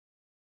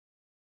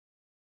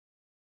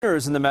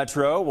Seniors in the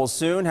Metro will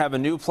soon have a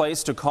new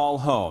place to call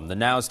home. The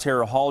Now's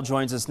Tara Hall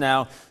joins us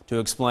now to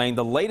explain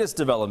the latest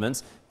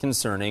developments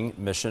concerning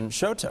Mission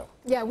Chateau.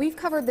 Yeah, we've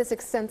covered this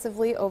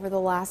extensively over the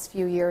last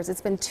few years. It's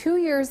been 2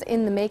 years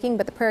in the making,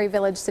 but the Prairie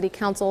Village City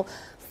Council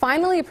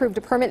finally approved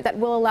a permit that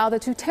will allow the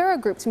Tutera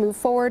Group to move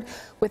forward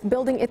with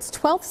building its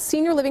 12th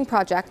senior living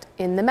project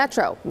in the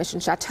Metro,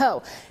 Mission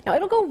Chateau. Now,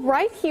 it'll go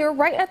right here,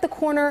 right at the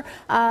corner,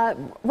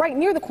 right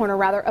near the corner,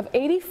 rather, of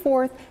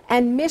 84th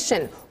and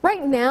Mission.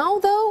 Right now,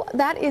 though,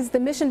 that is the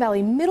Mission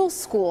Valley Middle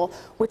School,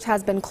 which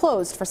has been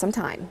closed for some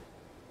time.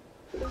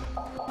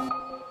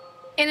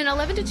 In an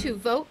 11-2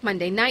 vote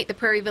Monday night, the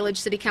Prairie Village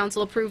City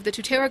Council approved the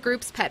Tutera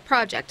Group's pet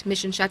project,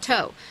 Mission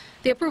Chateau.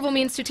 The approval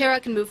means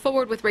Tutera can move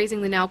forward with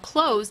raising the now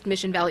closed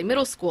Mission Valley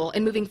Middle School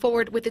and moving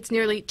forward with its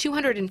nearly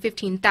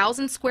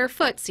 215,000 square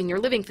foot senior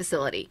living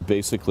facility.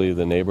 Basically,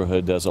 the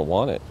neighborhood doesn't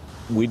want it.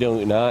 We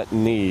do not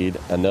need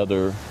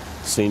another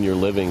senior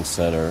living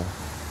center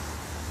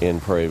in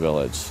Prairie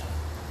Village.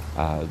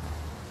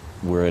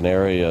 We're an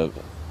area of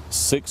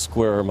 6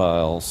 square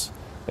miles,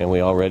 and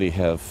we already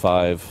have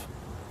 5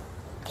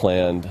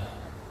 planned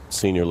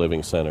senior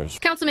living centers.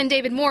 Councilman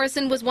David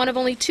Morrison was one of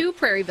only 2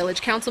 Prairie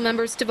Village council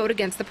members to vote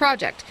against the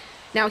project.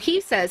 Now he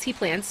says he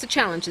plans to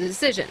challenge the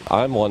decision.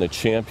 I want to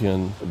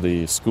champion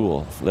the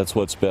school. That's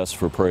what's best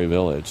for Prairie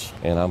Village,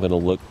 and I'm going to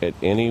look at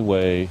any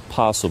way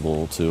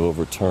possible to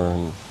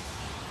overturn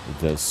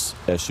this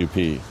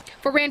SUP.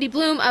 For Randy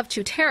Bloom of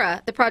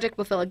Tutera, the project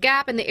will fill a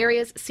gap in the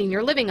area's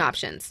senior living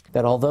options.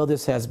 That although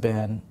this has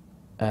been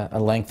a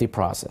lengthy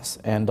process,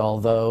 and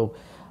although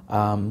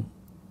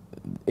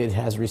it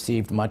has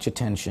received much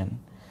attention,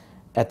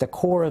 at the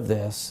core of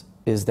this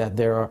is that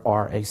there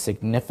are a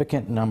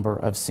significant number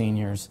of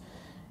seniors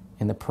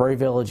in the Prairie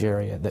Village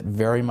area that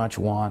very much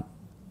want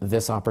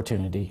this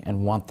opportunity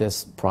and want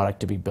this product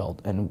to be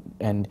built.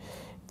 And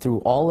through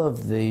all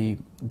of the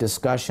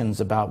discussions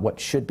about what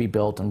should be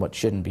built and what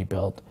shouldn't be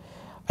built,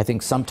 I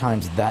think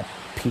sometimes that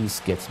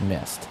piece gets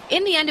missed.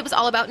 In the end, it was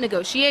all about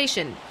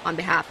negotiation on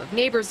behalf of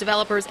neighbors,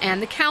 developers,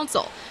 and the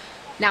council.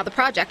 Now the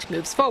project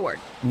moves forward.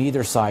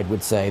 Neither side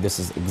would say this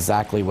is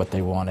exactly what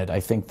they wanted.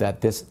 I think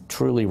that this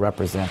truly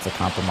represents a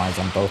compromise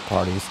on both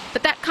parties.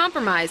 But that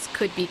compromise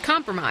could be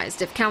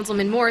compromised if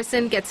Councilman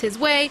Morrison gets his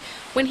way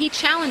when he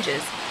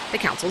challenges the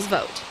council's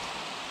vote.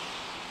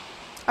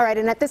 All right,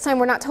 and at this time,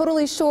 we're not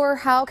totally sure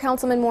how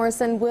Councilman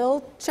Morrison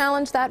will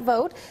challenge that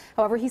vote.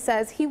 However, he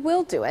says he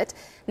will do it.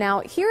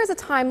 Now, here is a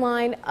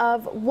timeline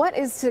of what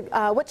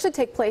should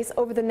take place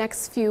over the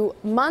next few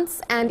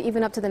months and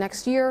even up to the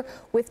next year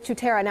with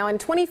Tutera. Now, in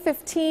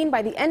 2015,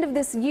 by the end of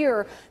this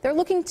year, they're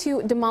looking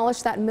to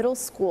demolish that middle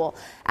school.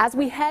 As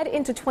we head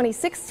into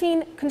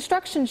 2016,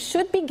 construction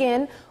should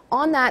begin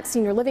on that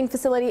senior living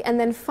facility, and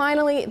then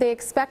finally, they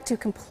expect to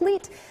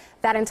complete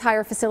that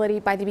entire facility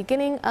by the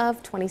beginning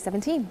of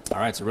 2017. All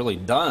right, so really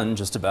done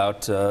just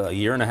about a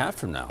year and a half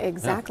from now.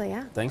 Exactly,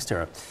 yeah. Thanks,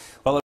 Tara.